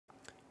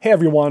Hey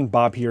everyone,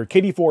 Bob here,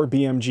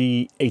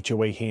 KD4BMG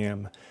HOA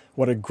Ham.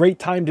 What a great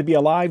time to be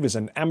alive as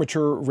an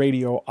amateur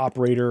radio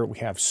operator. We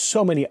have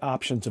so many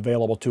options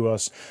available to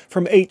us,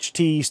 from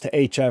HTs to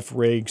HF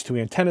rigs to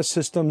antenna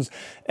systems,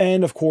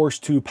 and of course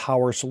to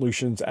power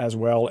solutions as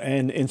well,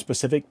 and in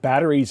specific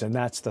batteries, and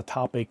that's the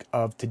topic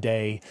of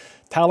today.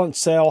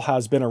 Talentcell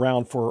has been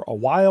around for a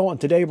while,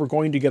 and today we're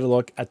going to get a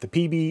look at the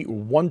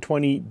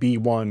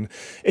PB120B1.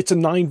 It's a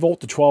 9 volt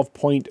to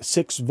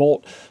 12.6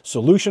 volt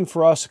solution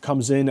for us. It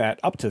comes in at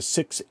up to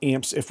 6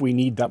 amps if we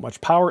need that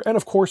much power. And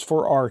of course,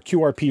 for our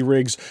QRP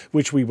rigs,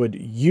 which we would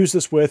use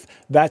this with,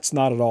 that's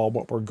not at all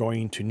what we're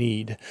going to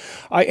need.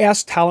 I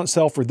asked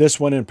Talentcell for this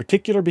one in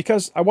particular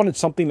because I wanted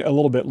something a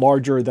little bit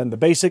larger than the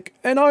basic,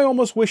 and I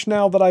almost wish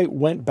now that I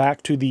went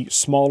back to the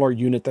smaller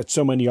unit that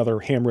so many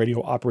other ham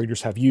radio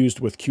operators have used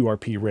with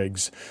QRP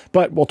rigs,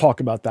 but we'll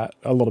talk about that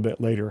a little bit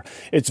later.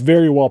 It's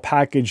very well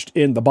packaged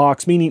in the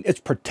box, meaning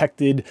it's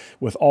protected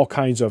with all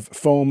kinds of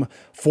foam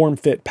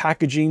form-fit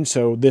packaging,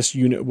 so this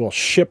unit will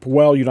ship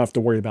well. You don't have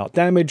to worry about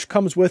damage.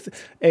 Comes with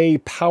a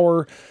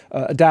power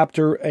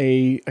adapter,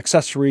 a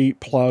accessory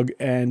plug,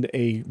 and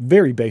a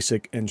very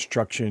basic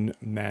instruction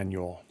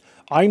manual.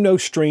 I'm no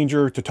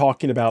stranger to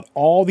talking about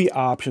all the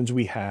options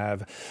we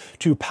have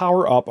to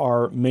power up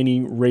our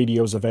many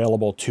radios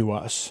available to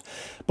us.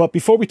 But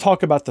before we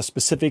talk about the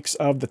specifics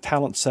of the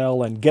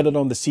Talentcell and get it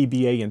on the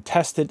CBA and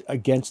test it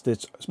against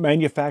its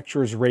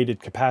manufacturer's rated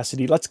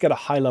capacity, let's get a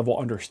high-level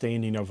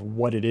understanding of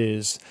what it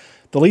is.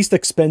 The least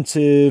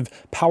expensive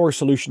power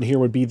solution here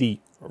would be the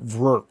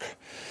VRC.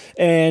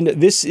 And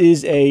this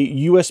is a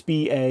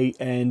USB-A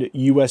and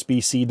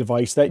USB-C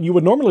device that you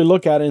would normally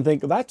look at and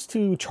think, that's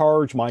to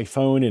charge my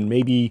phone and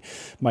maybe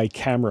my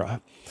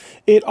camera.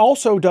 It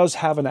also does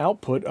have an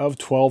output of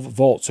 12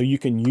 volts, so you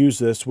can use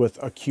this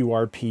with a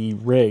QRP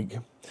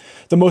rig.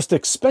 The most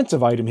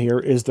expensive item here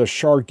is the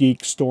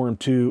SharGeek Storm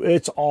 2.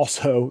 It's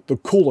also the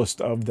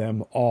coolest of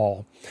them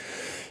all.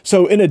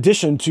 So in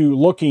addition to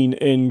looking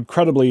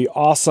incredibly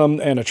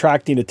awesome and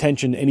attracting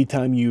attention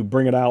anytime you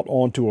bring it out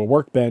onto a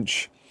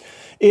workbench,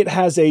 it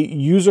has a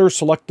user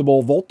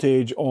selectable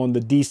voltage on the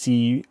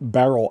DC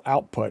barrel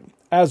output,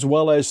 as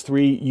well as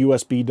 3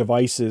 USB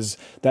devices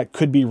that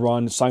could be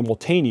run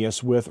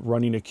simultaneous with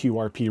running a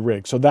QRP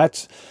rig. So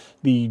that's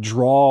the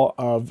draw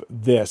of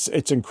this.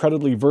 It's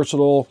incredibly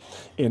versatile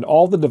in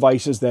all the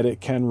devices that it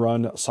can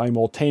run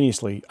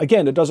simultaneously.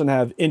 Again, it doesn't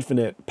have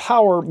infinite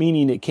power,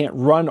 meaning it can't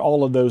run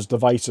all of those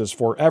devices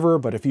forever,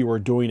 but if you were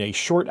doing a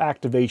short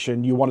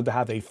activation, you wanted to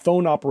have a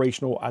phone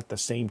operational at the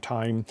same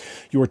time,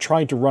 you were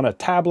trying to run a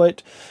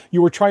tablet,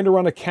 you were trying to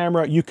run a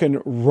camera, you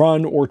can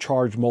run or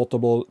charge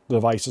multiple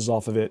devices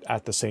off of it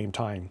at the same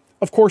time.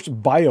 Of course,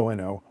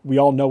 bioNO, we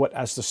all know it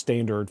as the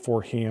standard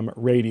for ham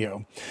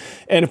radio.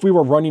 And if we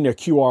were running a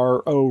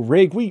QRO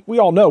rig, we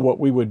all know what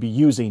we would be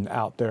using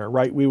out there,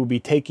 right? We would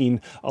be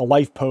taking a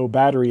LiFePO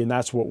battery, and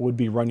that's what would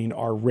be running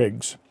our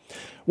rigs.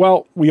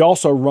 Well, we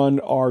also run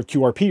our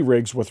QRP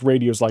rigs with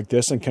radios like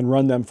this and can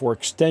run them for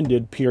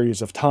extended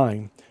periods of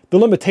time. The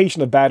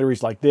limitation of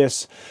batteries like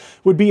this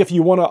would be if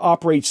you want to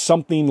operate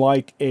something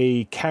like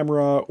a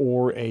camera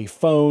or a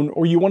phone,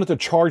 or you wanted to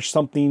charge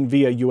something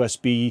via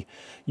USB,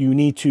 you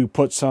need to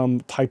put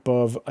some type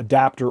of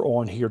adapter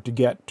on here to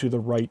get to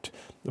the right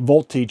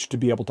voltage to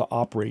be able to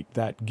operate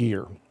that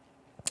gear.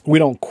 We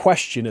don't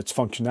question its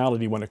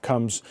functionality when it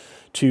comes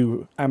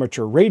to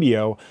amateur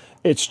radio.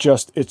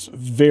 It's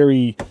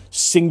very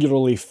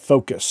singularly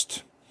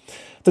focused.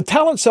 The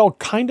Talentcell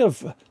kind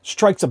of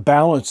strikes a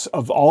balance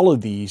of all of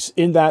these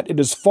in that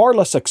it is far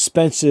less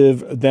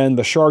expensive than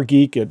the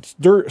SharGeek. It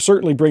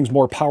certainly brings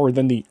more power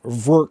than the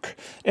VRC,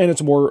 and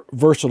it's more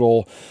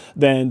versatile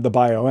than the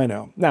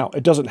bioNO. Now,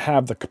 it doesn't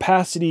have the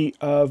capacity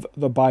of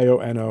the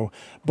bioNO,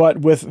 but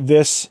with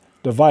this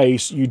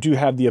device, you do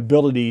have the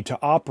ability to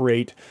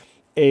operate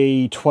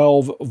a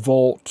 12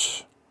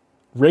 volt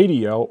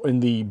radio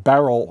in the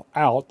barrel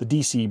out, the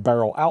DC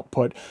barrel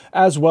output,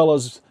 as well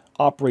as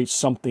operate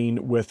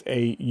something with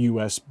a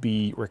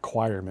USB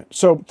requirement.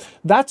 So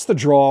that's the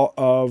draw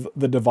of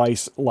the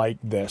device like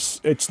this.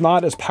 It's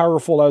not as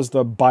powerful as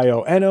the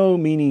bioNO,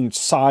 meaning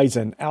size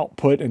and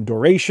output and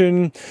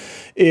duration.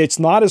 It's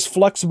not as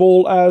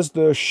flexible as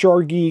the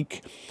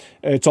SharGeek.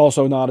 It's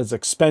also not as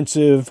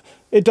expensive.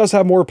 It does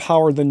have more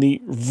power than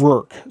the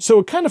VRC. So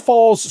it kind of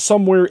falls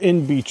somewhere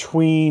in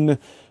between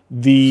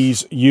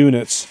these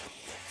units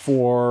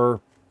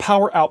for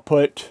power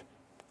output,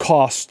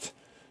 cost,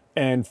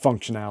 and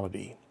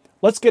functionality.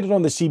 Let's get it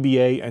on the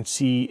CBA and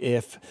see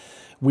if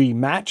we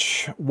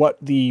match what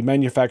the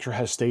manufacturer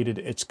has stated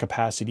its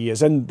capacity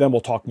is, and then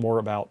we'll talk more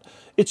about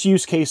its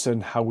use case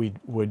and how we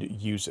would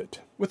use it.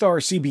 With our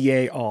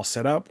CBA all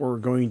set up, we're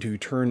going to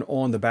turn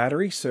on the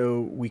battery so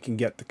we can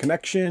get the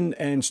connection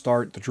and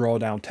start the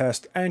drawdown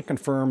test and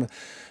confirm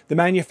the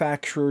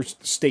manufacturer's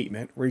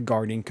statement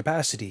regarding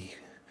capacity.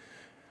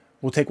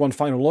 We'll take one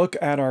final look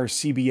at our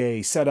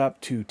CBA setup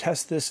to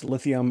test this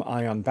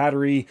lithium-ion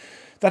battery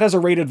that has a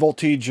rated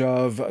voltage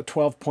of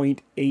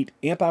 12.8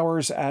 amp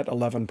hours at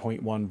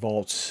 11.1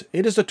 volts.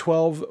 It is a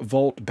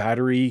 12-volt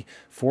battery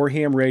for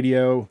ham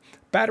radio,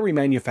 Battery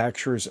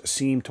manufacturers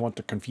seem to want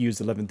to confuse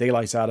the living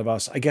daylights out of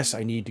us. I guess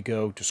I need to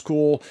go to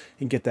school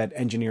and get that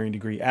engineering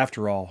degree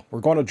after all. We're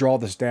going to draw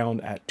this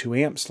down at 2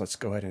 amps. Let's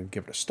go ahead and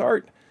give it a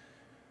start.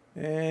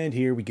 And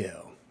here we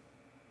go.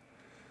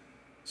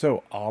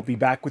 So I'll be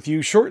back with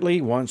you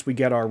shortly once we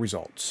get our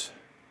results.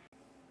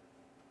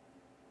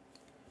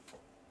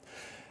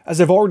 As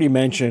I've already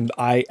mentioned,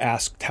 I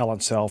asked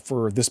Talentcell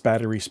for this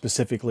battery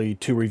specifically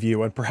to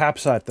review, and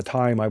perhaps at the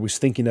time I was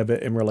thinking of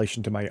it in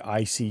relation to my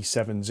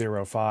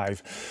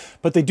IC705.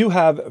 But they do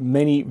have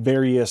many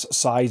various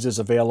sizes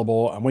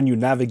available, and when you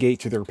navigate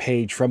to their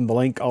page from the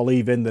link I'll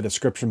leave in the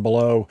description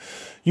below,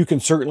 you can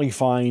certainly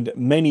find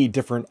many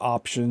different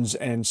options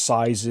and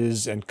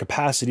sizes and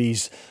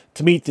capacities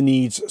to meet the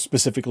needs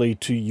specifically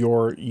to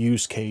your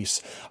use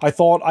case. I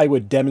thought I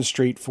would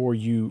demonstrate for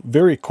you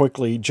very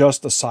quickly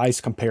just a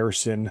size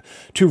comparison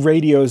to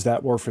radios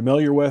that we're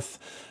familiar with.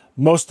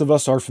 Most of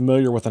us are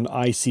familiar with an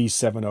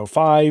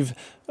IC705.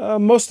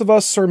 Most of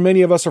us, or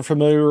many of us, are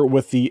familiar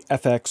with the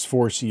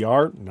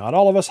FX4CR. Not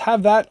all of us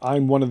have that.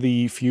 I'm one of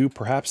the few,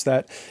 perhaps,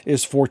 that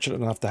is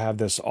fortunate enough to have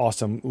this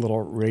awesome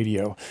little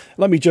radio.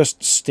 Let me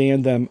just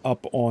stand them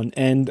up on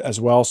end as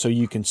well so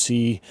you can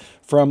see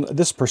from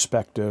this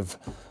perspective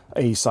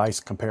a size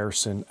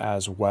comparison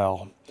as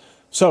well.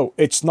 So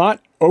it's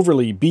not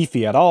overly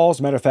beefy at all.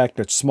 As a matter of fact,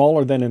 it's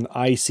smaller than an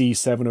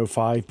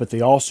IC705, but they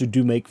also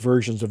do make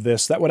versions of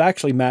this that would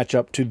actually match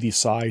up to the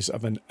size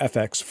of an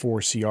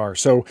FX4CR.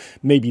 So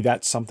maybe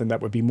that's something that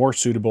would be more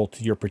suitable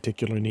to your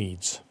particular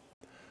needs.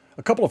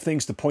 A couple of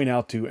things to point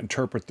out to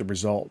interpret the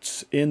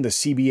results. In the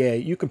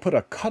CBA, you can put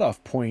a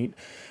cutoff point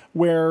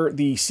where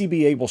the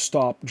CBA will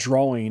stop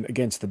drawing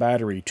against the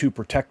battery to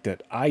protect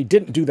it. I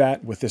didn't do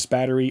that with this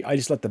battery. I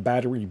just let the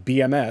battery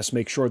BMS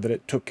make sure that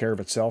it took care of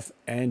itself,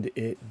 and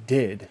it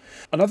did.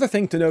 Another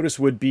thing to notice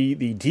would be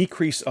the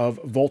decrease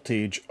of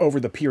voltage over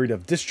the period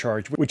of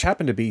discharge, which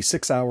happened to be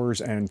 6 hours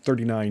and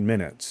 39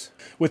 minutes.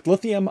 With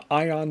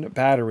lithium-ion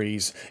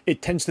batteries,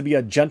 it tends to be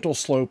a gentle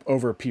slope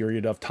over a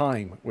period of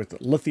time.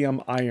 With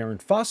lithium iron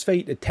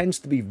phosphate, it tends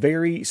to be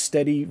very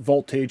steady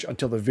voltage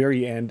until the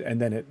very end, and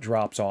then it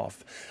drops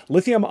off.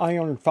 Lithium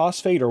iron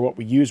phosphate are what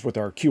we use with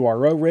our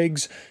QRO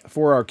rigs.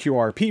 For our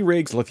QRP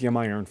rigs, lithium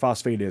iron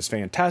phosphate is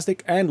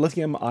fantastic, and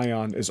lithium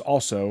ion is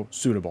also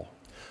suitable.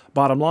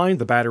 Bottom line,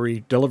 the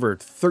battery delivered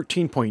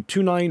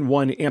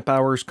 13.291 amp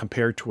hours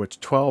compared to its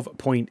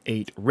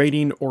 12.8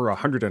 rating, or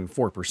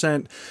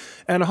 104%,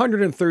 and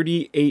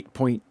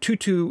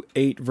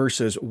 138.228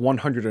 versus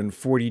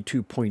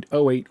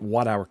 142.08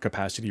 watt-hour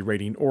capacity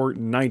rating, or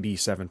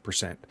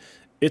 97%.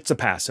 It's a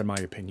pass in my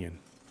opinion.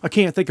 I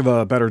can't think of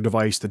a better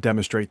device to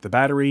demonstrate the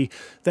battery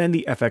than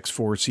the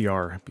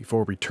FX4CR.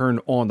 Before we turn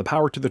on the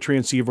power to the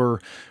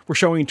transceiver, we're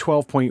showing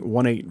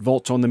 12.18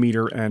 volts on the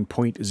meter and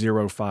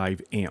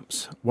 0.05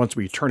 amps. Once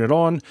we turn it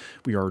on,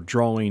 we are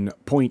drawing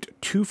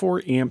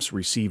 0.24 amps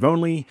receive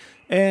only,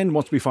 and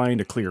once we find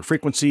a clear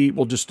frequency,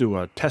 we'll just do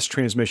a test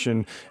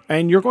transmission,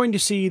 and you're going to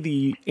see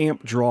the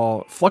amp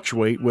draw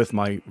fluctuate with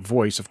my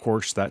voice. Of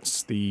course,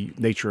 that's the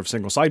nature of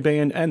single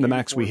sideband, and the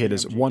max we hit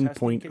is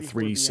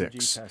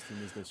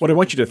 1.36. What I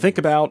want you to think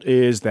about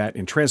is that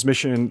in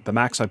transmission, the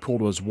max I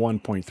pulled was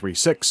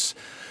 1.36.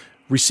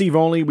 Receive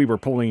only, we were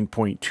pulling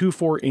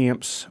 0.24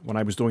 amps. When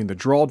I was doing the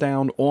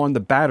drawdown on the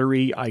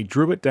battery, I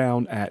drew it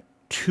down at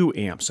 2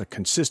 amps, a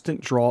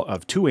consistent draw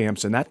of 2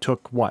 amps, and that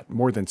took, what,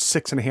 more than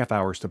 6.5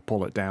 hours to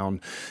pull it down,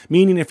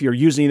 meaning if you're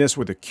using this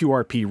with a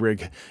QRP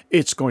rig,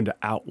 it's going to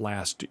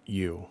outlast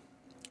you.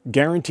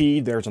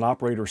 Guaranteed there's an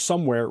operator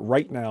somewhere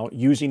right now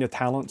using a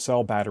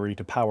Talentcell battery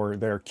to power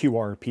their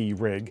QRP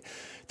rig.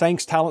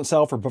 Thanks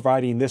Talentcell for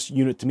providing this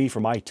unit to me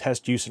for my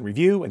test use and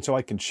review, and so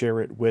I can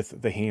share it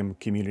with the ham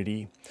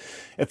community.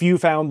 If you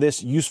found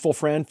this useful,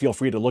 friend, feel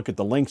free to look at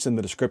the links in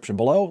the description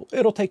below.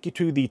 It'll take you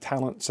to the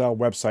Talentcell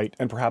website,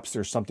 and perhaps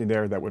there's something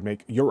there that would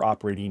make your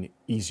operating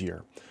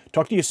easier.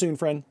 Talk to you soon,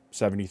 friend.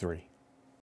 73.